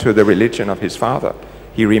return to the religion of his father.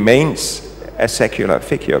 He remains a secular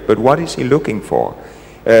figure. But what is he looking for?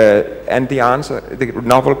 And the answer, the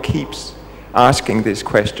novel keeps asking this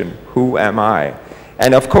question, who am I?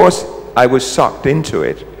 And of course, I was sucked into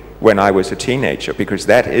it when I was a teenager, because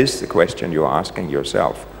that is the question you're asking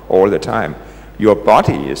yourself all the time. Your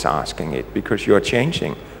body is asking it, because you're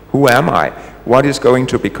changing. Who am I? What is going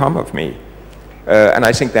to become of me? And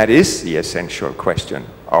I think that is the essential question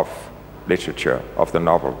of literature, of the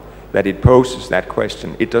novel, that it poses that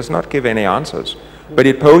question. It does not give any answers, but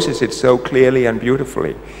it poses it so clearly and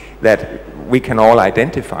beautifully that we can all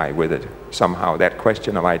identify with it somehow, that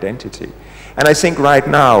question of identity. And I think right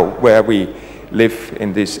now, where we live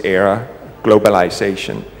in this era,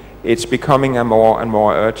 globalization, it's becoming a more and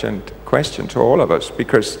more urgent question to all of us,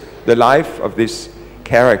 because the life of this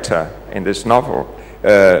character in this novel,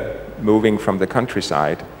 moving from the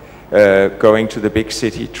countryside, going to the big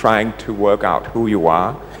city, trying to work out who you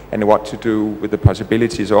are and what to do with the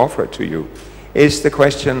possibilities offered to you, is the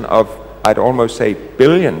question of, I'd almost say,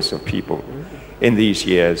 billions of people in these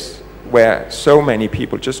years, where so many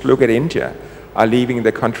people, just look at India, are leaving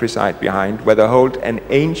the countryside behind, where they hold an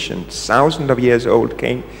ancient, thousands of years old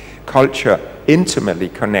culture, intimately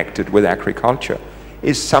connected with agriculture,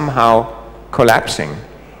 is somehow collapsing,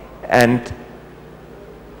 and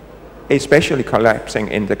especially collapsing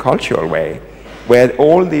in the cultural way, where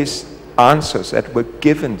all these answers that were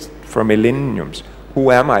given for millenniums,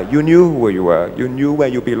 who am I? You knew who you were, you knew where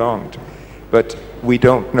you belonged, but we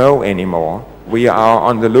don't know anymore. We are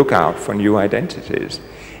on the lookout for new identities.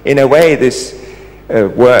 In a way, this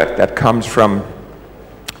word that comes from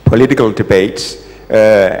political debates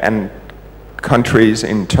and countries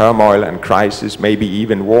in turmoil and crisis, maybe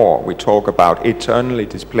even war, we talk about eternally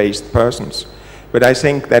displaced persons. But I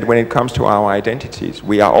think that when it comes to our identities,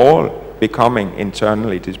 we are all becoming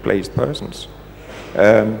internally displaced persons,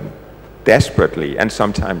 desperately and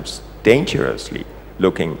sometimes dangerously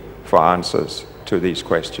looking for answers to these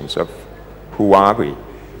questions of who are we?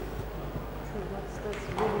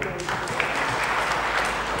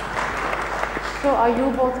 So are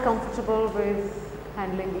you both comfortable with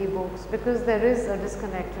handling e-books, because there is a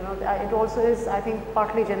disconnect, you know. It also is, I think,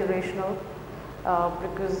 partly generational,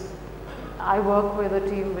 because I work with a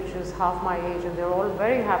team which is half my age, and they're all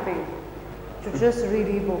very happy to just read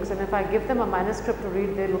e-books, and if I give them a manuscript to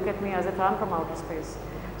read, they look at me as if I'm from outer space.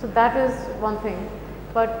 So that is one thing.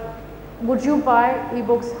 But would you buy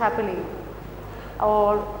e-books happily,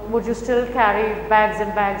 or would you still carry bags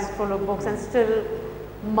and bags full of books and still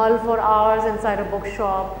mull for hours inside a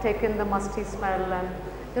bookshop, take in the musty smell, and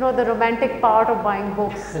you know, the romantic part of buying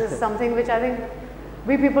books is something which I think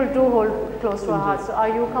we people do hold close to our hearts. So are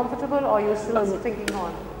you comfortable, or are you still thinking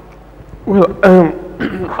on? Well,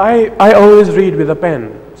 I always read with a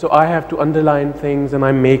pen, so I have to underline things and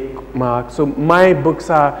I make marks. So my books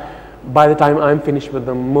are, by the time I'm finished with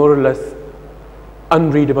them, more or less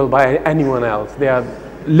unreadable by anyone else. They are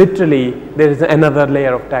literally, there is another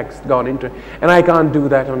layer of text gone into it, and I can't do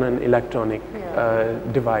that on an electronic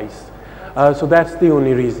device. So that's the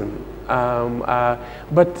only reason.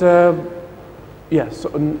 Yes, so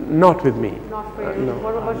not with me. Not for you. No.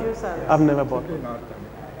 What about you, Cyrus? I've never bought it.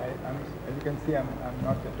 As you can see, I'm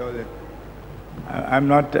not at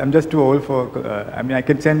all. I'm just too old for. I mean, I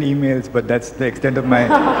can send emails, but that's the extent of my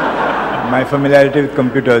my familiarity with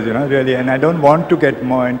computers. You know, really, and I don't want to get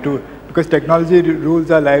more into, because technology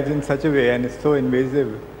rules our lives in such a way, and it's so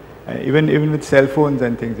invasive. Even with cell phones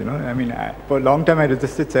and things. You know, I mean, for a long time I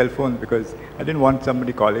resisted cell phones because I didn't want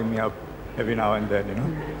somebody calling me up every now and then. You know.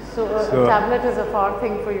 So a tablet is a far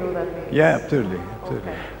thing for you, that means. Yeah, absolutely.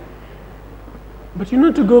 Okay. But you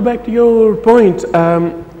know, to go back to your point,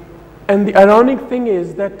 and the ironic thing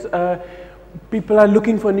is that people are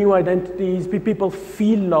looking for new identities, people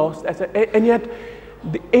feel lost, and yet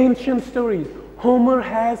the ancient stories, Homer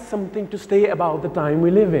has something to say about the time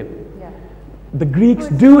we live in. Yeah. The Greeks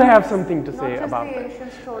do have something to say about Not just it. the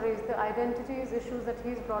ancient stories, the identities issues that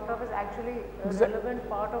he's brought up is actually a relevant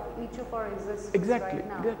part of each of our existence right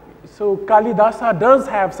now. Exactly. So Kalidasa does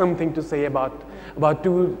have something to say about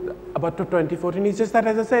 2014. It's just that,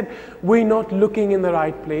 as I said, we're not looking in the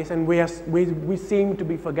right place, and we seem to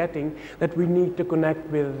be forgetting that we need to connect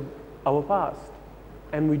with our past,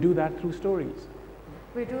 and we do that through stories.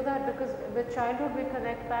 We do that because with childhood we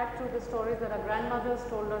connect back to the stories that our grandmothers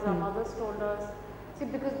told us, our mothers told us. See,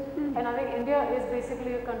 because, and I think India is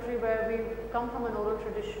basically a country where we come from an oral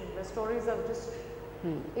tradition, where stories are just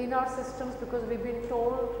in our systems because we've been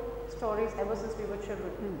told stories ever since we were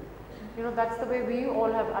children. You know, that's the way we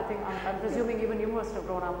all have, I think, I'm presuming even you must have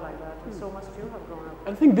grown up like that, and so must you have grown up.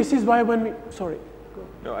 I think this is why when we, sorry.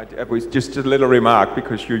 No, it was just a little remark,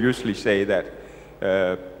 because you usually say that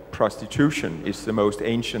prostitution is the most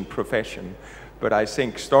ancient profession, but I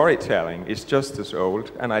think storytelling is just as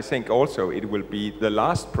old, and I think also it will be the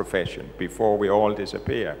last profession before we all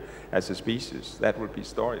disappear as a species. That will be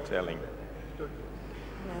storytelling.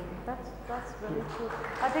 Yeah, that's very true.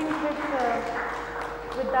 I think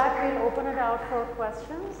with that we'll open it out for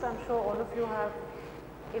questions. I'm sure all of you have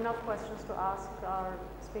enough questions to ask our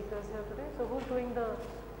speakers here today. So who's doing the,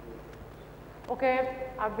 okay,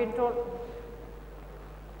 I've been told,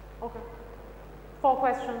 okay, 4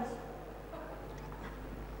 questions.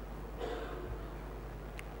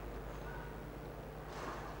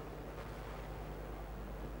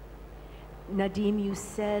 Nadeem, you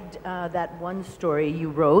said that one story you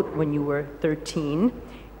wrote when you were 13,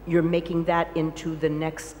 you're making that into the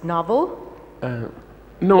next novel?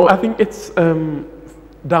 No, I think it's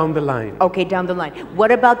down the line. Okay, down the line.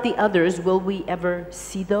 What about the others? Will we ever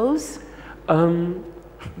see those?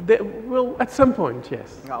 Well, at some point,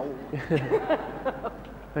 yes. No.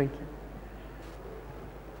 Thank you.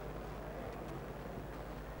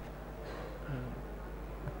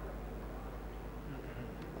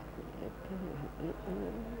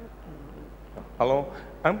 Hello,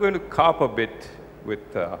 I'm going to carp a bit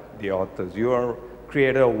with the authors. You are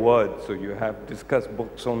creator of words, so you have discussed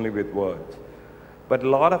books only with words. But a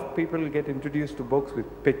lot of people get introduced to books with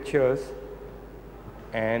pictures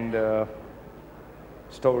and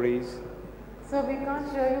stories. So we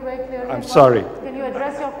can't hear you very clearly. I'm sorry. Can you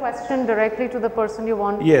address your question directly to the person you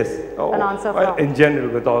want Yes. an answer Well, from? in general,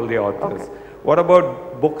 with all the authors. Okay. What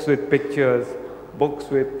about books with pictures, books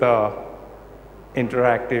with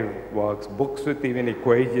interactive works, books with even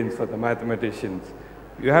equations for the mathematicians?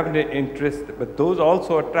 You have an interest, but those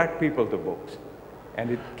also attract people to books.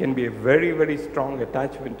 And it can be a very, very strong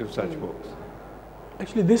attachment to such books.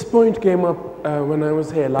 Actually, this point came up when I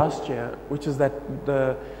was here last year, which is that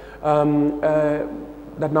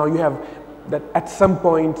that now you have that at some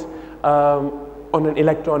point on an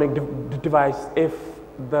electronic device, if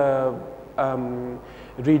the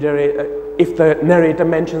reader, if the narrator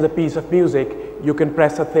mentions a piece of music, You can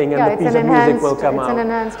press a thing and Yeah, the piece of music will come out. It's an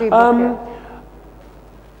enhanced ebook, yeah.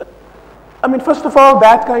 I mean, first of all,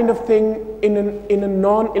 that kind of thing in a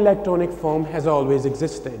non-electronic form has always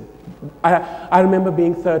existed. I remember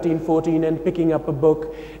being 13, 14 and picking up a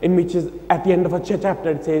book in which is at the end of a chapter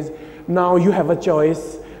it says, now you have a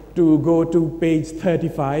choice to go to page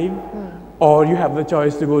 35 or you have the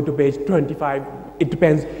choice to go to page 25. It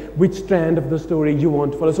depends which strand of the story you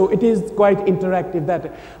want to follow. So it is quite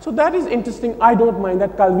interactive. So that is interesting. I don't mind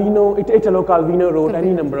that Italo Calvino wrote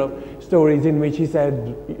any number of stories in which he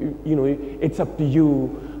said, you know, it's up to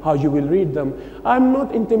you how you will read them. I'm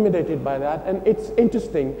not intimidated by that, and it's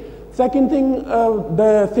interesting. Second thing,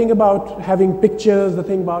 the thing about having pictures, the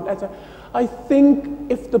thing about, I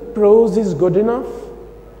think if the prose is good enough,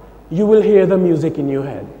 you will hear the music in your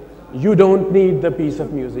head. You don't need the piece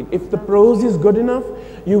of music. If the prose is good enough,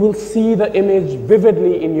 you will see the image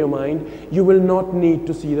vividly in your mind. You will not need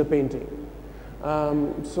to see the painting.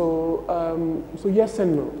 So yes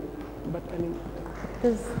and no. But I mean,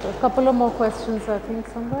 there's a couple of more questions, I think,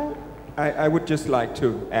 somewhere. I would just like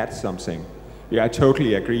to add something. Yeah, I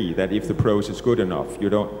totally agree that if the prose is good enough, you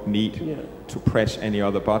don't need to press any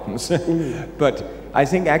other buttons. But I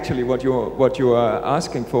think actually what you are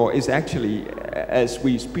asking for is actually, as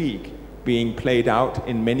we speak, being played out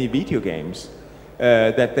in many video games.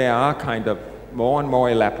 That there are kind of more and more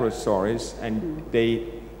elaborate stories, and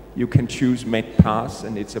you can choose met paths,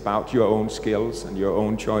 and it's about your own skills and your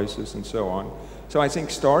own choices and so on. So I think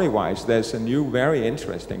story-wise, there's a new, very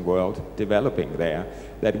interesting world developing there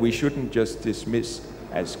that we shouldn't just dismiss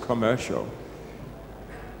as commercial.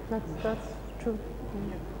 That's true.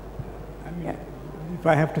 I mean, if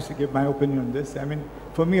I have to give my opinion on this, I mean,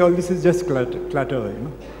 for me, all this is just clutter, you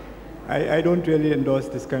know. I don't really endorse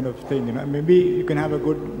this kind of thing, you know. Maybe you can have a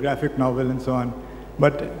good graphic novel and so on,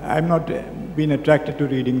 but I'm not been attracted to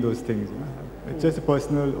reading those things, you know. It's just a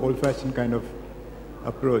personal, old-fashioned kind of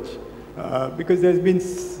approach. Because there's been,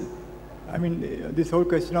 I mean, this whole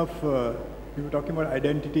question of, we were talking about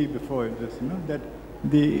identity before, just, you know, that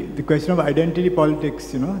the question of identity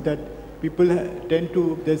politics, you know, that people tend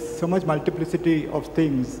to, there's so much multiplicity of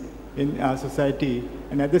things in our society,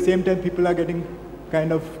 and at the same time people are getting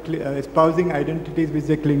kind of espousing identities which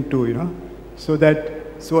they cling to, you know, so that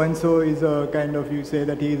so-and-so is a kind of, you say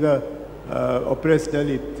that he is a oppressed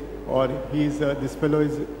Dalit, or he's this fellow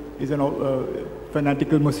is an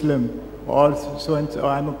fanatical Muslim, or so-and-so,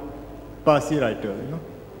 I'm a Parsi writer, you know.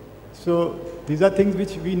 So these are things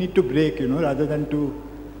which we need to break, you know, rather than to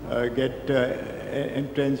get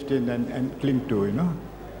entrenched in and cling to, you know.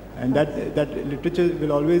 And that literature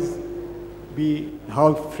will always be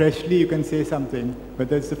how freshly you can say something,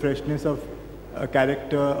 whether it's the freshness of a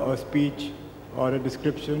character or speech or a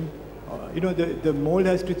description. You know, the mold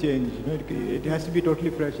has to change. You know, it has to be totally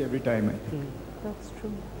fresh every time, I think. That's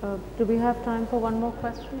true. Do we have time for one more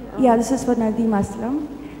question? Yeah, this is for Nadeem Aslam.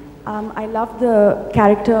 I love the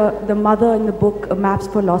character, the mother in the book, Maps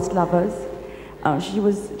for Lost Lovers. She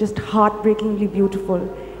was just heartbreakingly beautiful.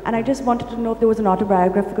 And I just wanted to know if there was an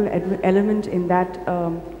autobiographical element in that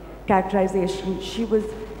characterization.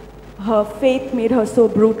 Her faith made her so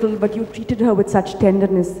brutal, but you treated her with such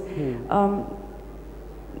tenderness.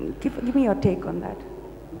 Give me your take on that.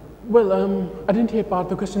 Well, I didn't hear part of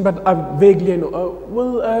the question, but I vaguely know.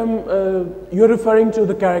 You're referring to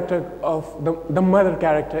the character of the mother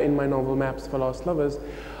character in my novel Maps for Lost Lovers.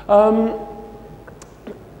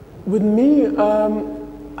 With me,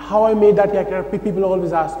 how I made that character, people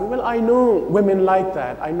always ask me, well, I know women like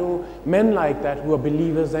that. I know men like that who are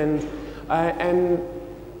believers and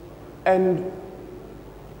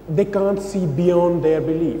they can't see beyond their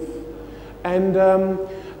belief. And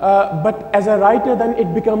but as a writer, then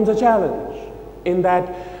it becomes a challenge in that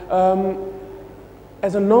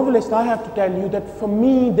as a novelist, I have to tell you that for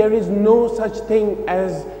me, there is no such thing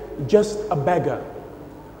as just a beggar.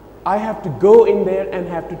 I have to go in there and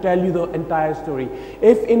have to tell you the entire story.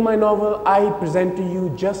 If in my novel I present to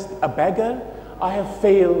you just a beggar, I have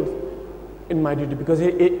failed in my duty, because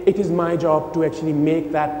it is my job to actually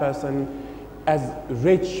make that person as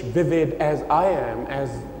rich, vivid as I am,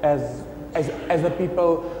 as the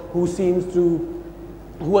people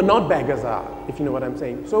who are not beggars are, if you know what I'm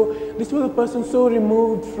saying. So this was a person so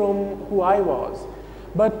removed from who I was.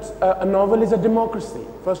 But a novel is a democracy.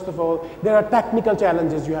 First of all, there are technical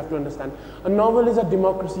challenges you have to understand. A novel is a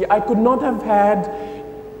democracy. I could not have had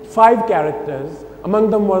 5 characters. Among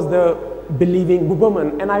them was the believing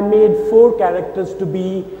woman, and I made 4 characters to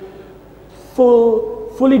be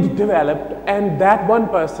fully developed, and that one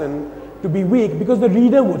person to be weak, because the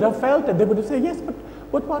reader would have felt it. They would have said, yes, but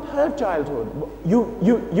what about her childhood?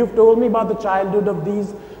 You've told me about the childhood of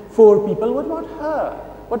these 4 people. What about her?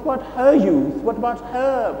 What about her youth? What about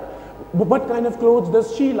her? What kind of clothes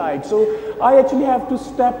does she like? So I actually have to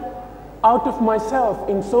step out of myself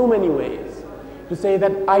in so many ways to say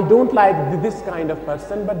that I don't like this kind of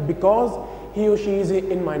person, but because he or she is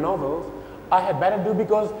in my novels, I had better do,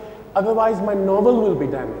 because otherwise my novel will be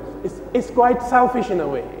damaged. It's quite selfish in a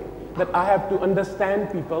way that I have to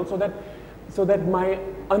understand people so that my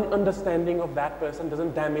understanding of that person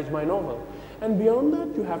doesn't damage my novel. And beyond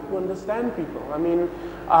that, you have to understand people. I mean,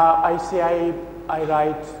 I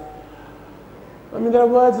write, I mean, there are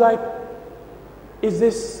words like, is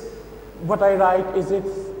this what I write, is it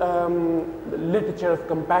literature of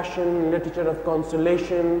compassion, literature of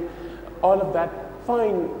consolation, all of that?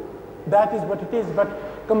 Fine, that is what it is, but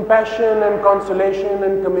compassion and consolation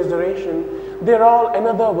and commiseration, they're all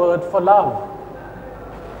another word for love.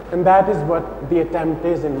 And that is what the attempt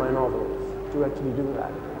is in my novels, to actually do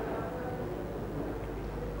that.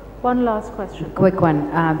 One last question. Quick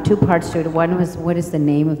one, 2 parts to it. One was, what is the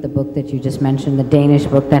name of the book that you just mentioned, the Danish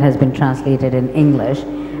book that has been translated in English?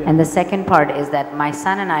 And the second part is that my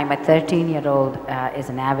son and I, my 13-year-old is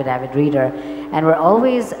an avid reader, and we're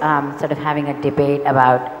always sort of having a debate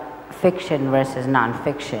about fiction versus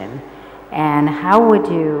nonfiction. And how would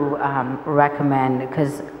you recommend,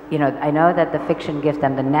 because I know that the fiction gives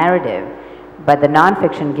them the narrative, but the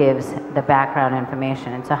nonfiction gives the background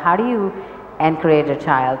information. And so how do you encourage a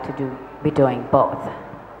child to be doing both?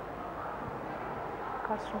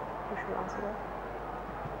 Carsten, you should answer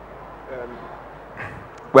that.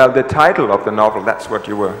 Well, the title of the novel, that's what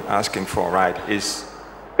you were asking for, right, is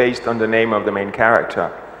based on the name of the main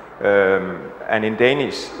character. And in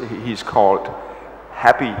Danish, he's called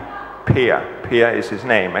Happy Per. Per is his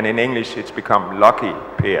name, and in English it's become Lucky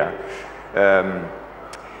Per.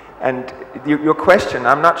 And your question,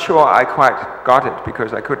 I'm not sure I quite got it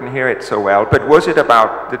because I couldn't hear it so well, but was it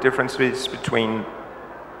about the differences between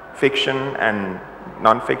fiction and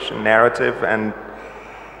non-fiction narrative and...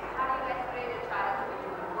 How do you encourage a child to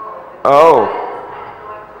be doing both? Oh. The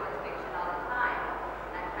child is kind of going towards fiction all the time,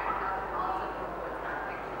 and trying to help them also go towards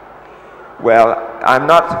non-fiction. Well, I'm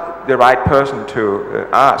not the right person to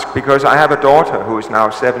ask, because I have a daughter who is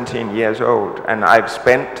now 17 years old, and I've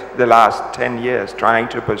spent the last 10 years trying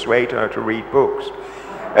to persuade her to read books,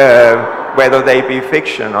 whether they be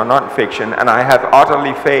fiction or non-fiction, and I have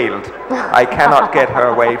utterly failed. I cannot get her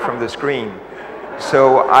away from the screen.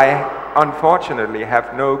 So I unfortunately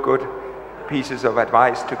have no good pieces of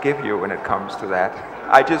advice to give you when it comes to that.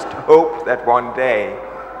 I just hope that one day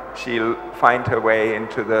she'll find her way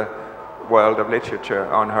into the world of literature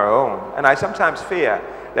on her own. And I sometimes fear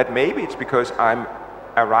that maybe it's because I'm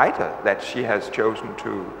a writer that she has chosen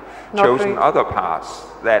other paths,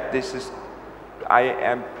 that I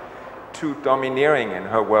am too domineering in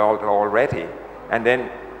her world already. And then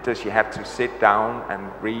does she have to sit down and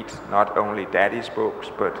read not only daddy's books,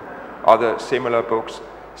 but other similar books?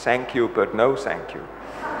 Thank you, but no thank you.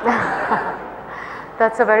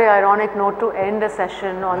 That's a very ironic note to end a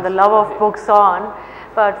session on the love of books on.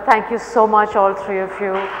 But thank you so much, all 3 of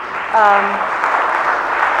you.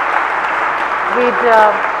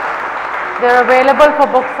 They're available for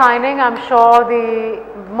book signing. I'm sure the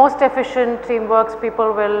most efficient Teamworks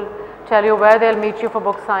people will tell you where they'll meet you for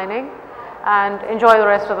book signing. And enjoy the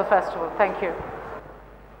rest of the festival. Thank you.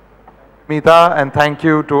 Mita, and thank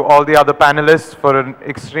you to all the other panelists for an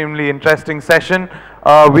extremely interesting session.